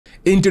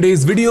In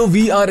today's video,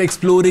 we are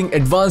exploring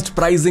advanced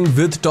pricing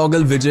with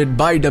Toggle Widget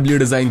by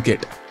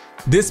WDesignKit.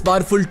 This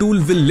powerful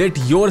tool will let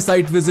your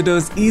site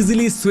visitors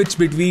easily switch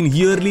between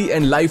yearly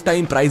and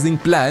lifetime pricing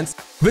plans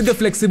with the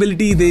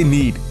flexibility they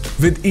need.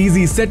 With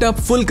easy setup,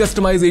 full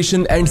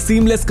customization and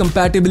seamless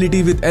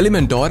compatibility with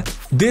Elementor,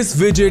 this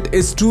widget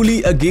is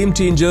truly a game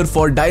changer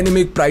for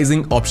dynamic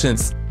pricing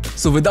options.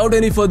 So without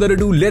any further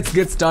ado, let's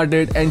get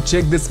started and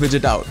check this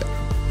widget out.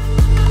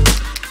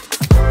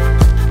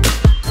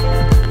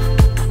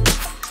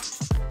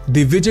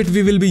 The widget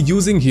we will be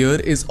using here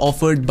is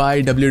offered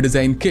by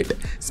WDesignKit.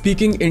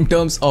 Speaking in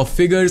terms of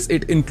figures,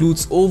 it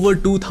includes over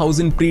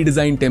 2000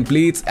 pre-designed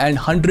templates and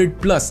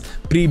 100 plus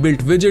pre-built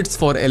widgets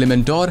for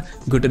Elementor,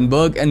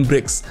 Gutenberg and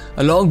Bricks,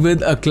 along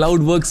with a cloud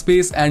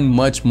workspace and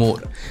much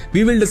more.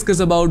 We will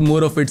discuss about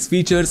more of its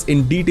features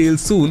in detail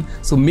soon,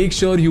 so make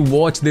sure you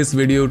watch this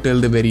video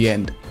till the very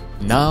end.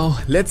 Now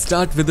let's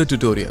start with the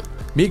tutorial.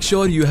 Make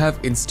sure you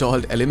have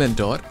installed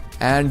Elementor.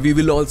 And we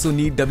will also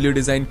need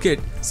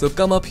WDesignKit, so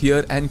come up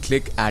here and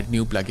click Add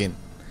New Plugin.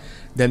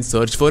 Then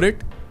search for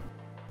it.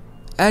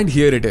 And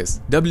here it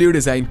is,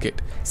 WDesignKit.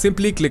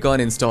 Simply click on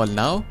Install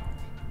Now.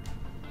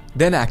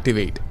 Then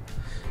Activate.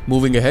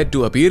 Moving ahead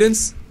to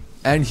Appearance.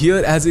 And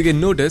here, as you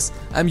can notice,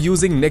 I'm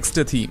using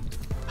Nexter theme.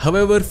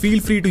 However, feel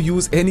free to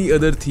use any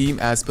other theme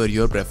as per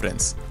your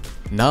preference.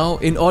 Now,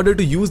 in order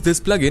to use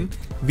this plugin,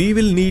 we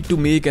will need to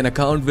make an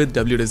account with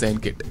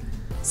WDesignKit.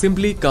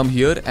 Simply come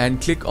here and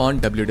click on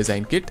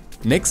WDesignKit.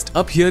 Next,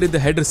 up here in the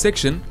header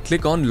section,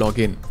 click on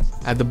Login.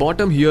 At the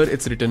bottom here,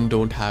 it's written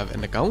Don't have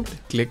an account.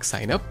 Click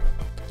Sign Up.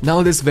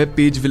 Now this web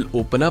page will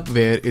open up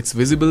where it's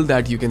visible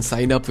that you can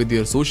sign up with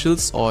your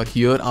socials, or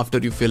here after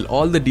you fill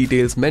all the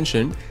details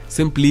mentioned,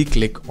 simply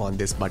click on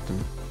this button.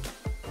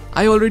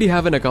 I already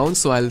have an account,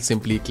 so I'll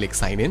simply click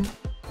Sign In.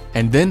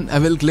 And then I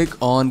will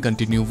click on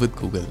Continue with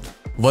Google.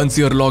 Once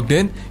you're logged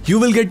in, you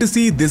will get to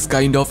see this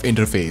kind of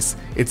interface.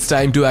 It's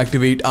time to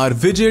activate our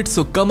widget,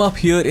 so come up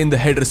here in the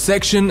header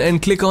section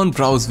and click on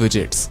Browse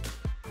Widgets.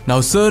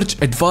 Now search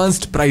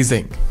Advanced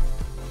Pricing.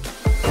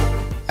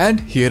 And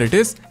here it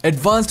is,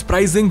 Advanced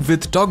Pricing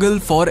with Toggle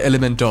for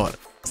Elementor.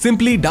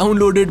 Simply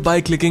download it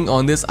by clicking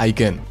on this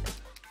icon.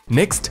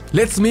 Next,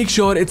 let's make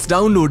sure it's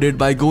downloaded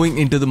by going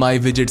into the My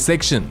Widget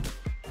section.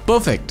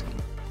 Perfect.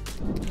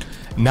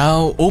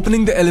 Now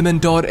opening the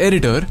Elementor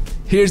editor,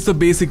 here's the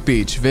basic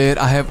page where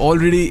I have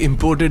already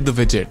imported the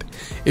widget.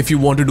 If you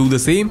want to do the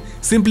same,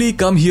 simply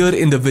come here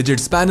in the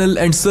widgets panel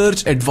and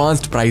search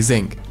Advanced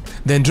Pricing.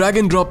 Then drag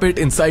and drop it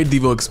inside the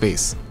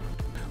workspace.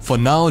 For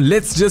now,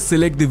 let's just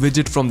select the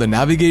widget from the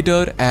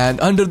navigator, and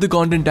under the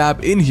content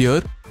tab in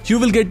here, you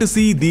will get to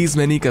see these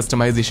many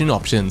customization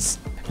options.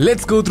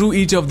 Let's go through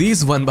each of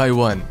these one by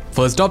one.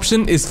 First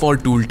option is for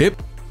tooltip.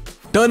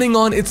 Turning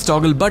on its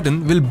toggle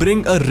button will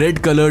bring a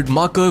red colored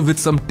marker with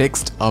some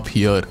text up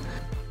here.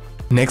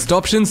 Next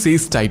option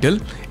says title.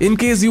 In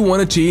case you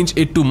want to change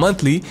it to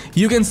monthly,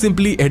 you can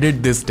simply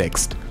edit this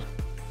text.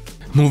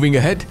 Moving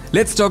ahead,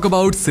 let's talk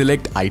about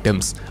select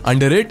items.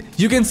 Under it,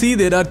 you can see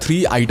there are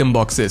 3 item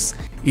boxes.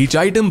 Each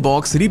item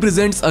box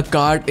represents a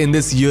card in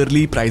this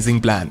yearly pricing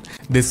plan.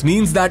 This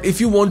means that if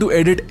you want to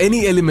edit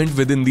any element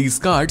within these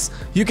cards,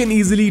 you can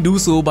easily do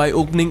so by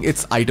opening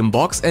its item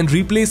box and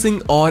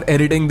replacing or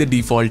editing the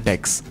default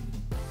text.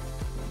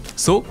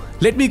 So,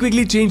 let me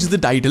quickly change the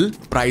title,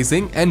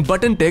 pricing and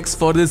button text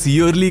for this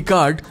yearly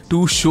card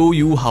to show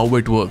you how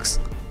it works.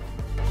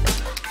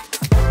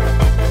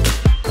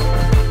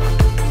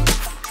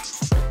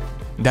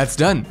 That's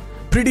done.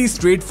 Pretty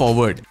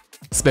straightforward.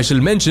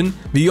 Special mention,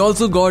 we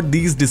also got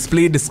these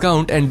display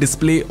discount and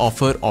display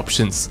offer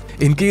options.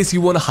 In case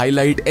you want to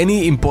highlight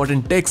any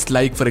important text,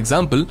 like for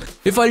example,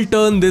 if I'll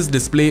turn this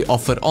display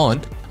offer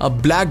on, a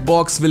black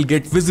box will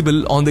get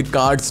visible on the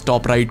card's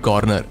top right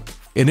corner.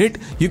 In it,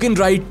 you can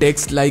write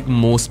text like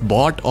most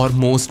bought or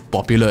most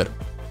popular.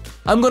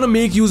 I'm gonna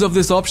make use of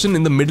this option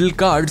in the middle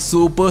card,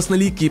 so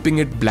personally keeping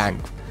it blank.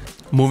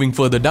 Moving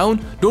further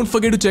down, don't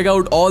forget to check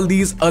out all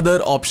these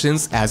other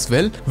options as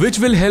well, which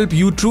will help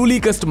you truly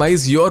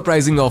customize your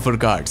pricing offer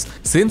cards.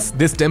 Since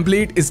this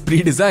template is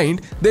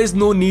pre-designed, there's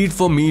no need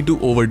for me to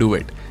overdo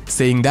it.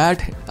 Saying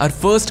that, our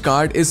first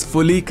card is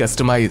fully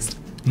customized.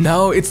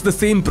 Now it's the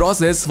same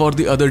process for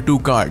the other 2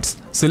 cards,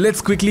 so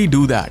let's quickly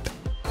do that.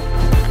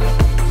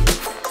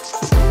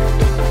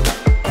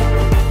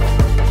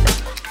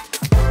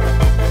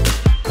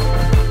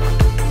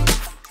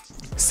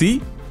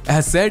 See,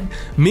 as said,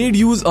 made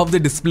use of the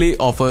display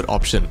offer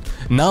option.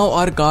 Now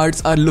our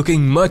cards are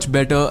looking much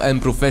better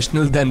and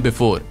professional than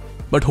before.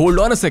 But hold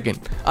on a second,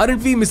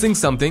 aren't we missing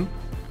something?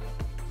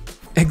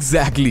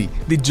 Exactly,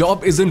 the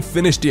job isn't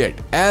finished yet,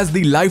 as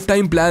the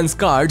lifetime plans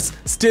cards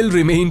still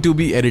remain to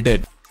be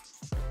edited.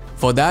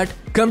 For that,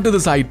 come to the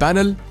side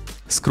panel,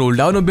 scroll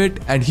down a bit,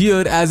 and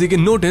here, as you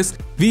can notice,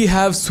 we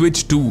have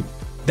Switch To.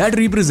 That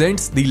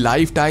represents the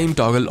lifetime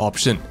toggle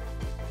option.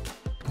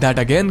 That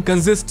again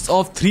consists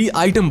of 3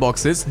 item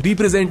boxes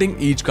representing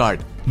each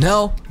card.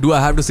 Now, do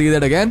I have to say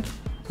that again?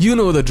 You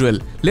know the drill.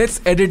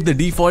 Let's edit the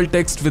default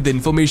text with the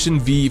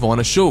information we want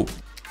to show.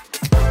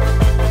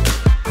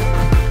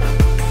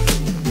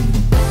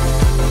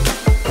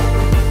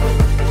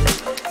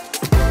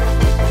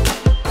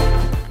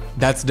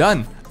 That's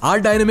done. Our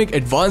dynamic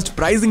advanced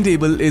pricing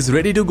table is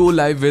ready to go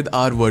live with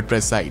our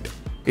WordPress site.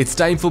 It's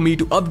time for me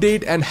to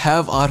update and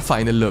have our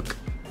final look.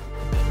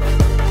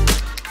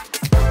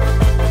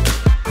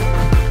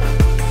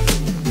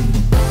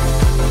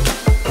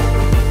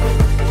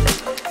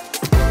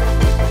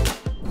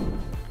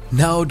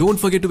 Now don't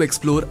forget to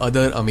explore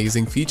other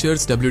amazing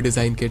features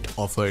WDesign Kit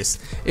offers.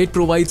 It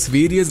provides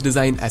various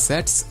design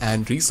assets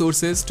and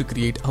resources to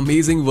create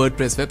amazing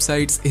WordPress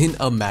websites in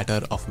a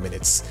matter of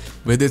minutes.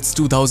 With its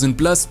 2000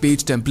 plus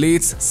page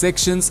templates,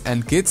 sections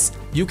and kits,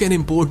 you can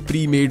import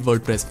pre-made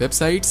WordPress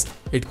websites.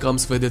 It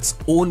comes with its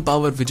own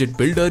Power Widget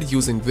Builder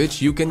using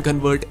which you can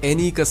convert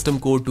any custom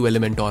code to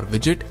Elementor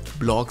widget,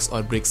 blocks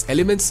or bricks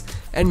elements.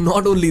 And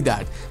not only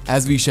that,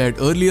 as we shared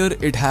earlier,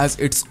 it has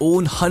its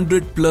own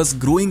 100 plus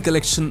growing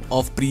collection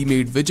of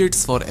pre-made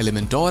widgets for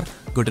Elementor,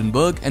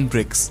 Gutenberg and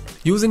bricks.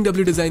 Using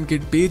WDesign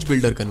Kit Page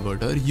Builder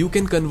Converter, you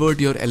can convert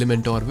your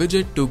Elementor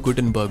widget to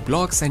Gutenberg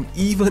blocks and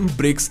even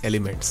bricks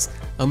elements.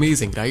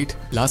 Amazing, right?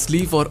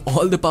 Lastly, for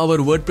all the Power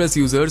WordPress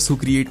users who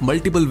create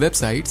multiple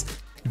websites,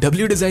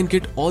 WDesign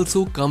Kit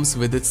also comes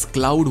with its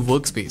cloud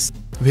workspace,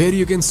 where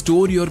you can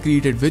store your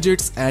created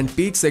widgets and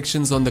page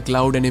sections on the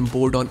cloud and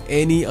import on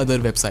any other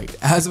website,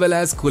 as well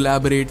as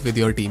collaborate with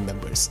your team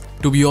members.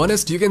 To be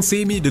honest, you can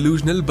say me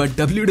delusional, but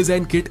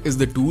WDesign Kit is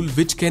the tool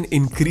which can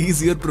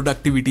increase your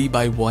productivity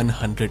by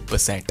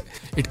 100%.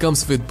 It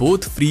comes with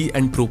both free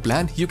and pro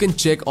plan. You can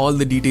check all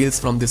the details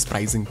from this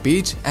pricing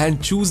page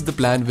and choose the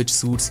plan which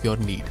suits your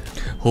need.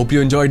 Hope you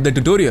enjoyed the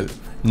tutorial.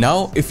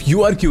 Now, if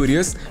you are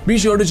curious, be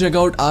sure to check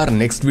out our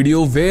next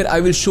video where I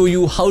will show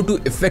you how to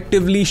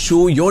effectively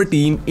show your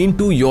team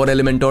into your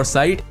Elementor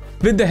site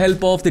with the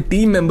help of the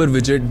team member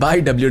widget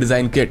by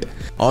WDesign Kit.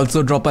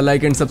 Also drop a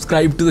like and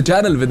subscribe to the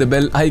channel with the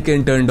bell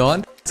icon turned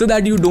on so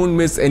that you don't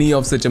miss any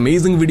of such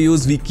amazing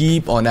videos we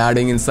keep on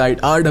adding inside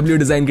our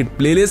WDesign Kit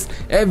playlist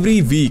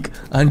every week.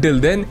 Until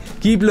then,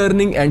 keep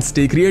learning and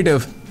stay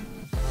creative.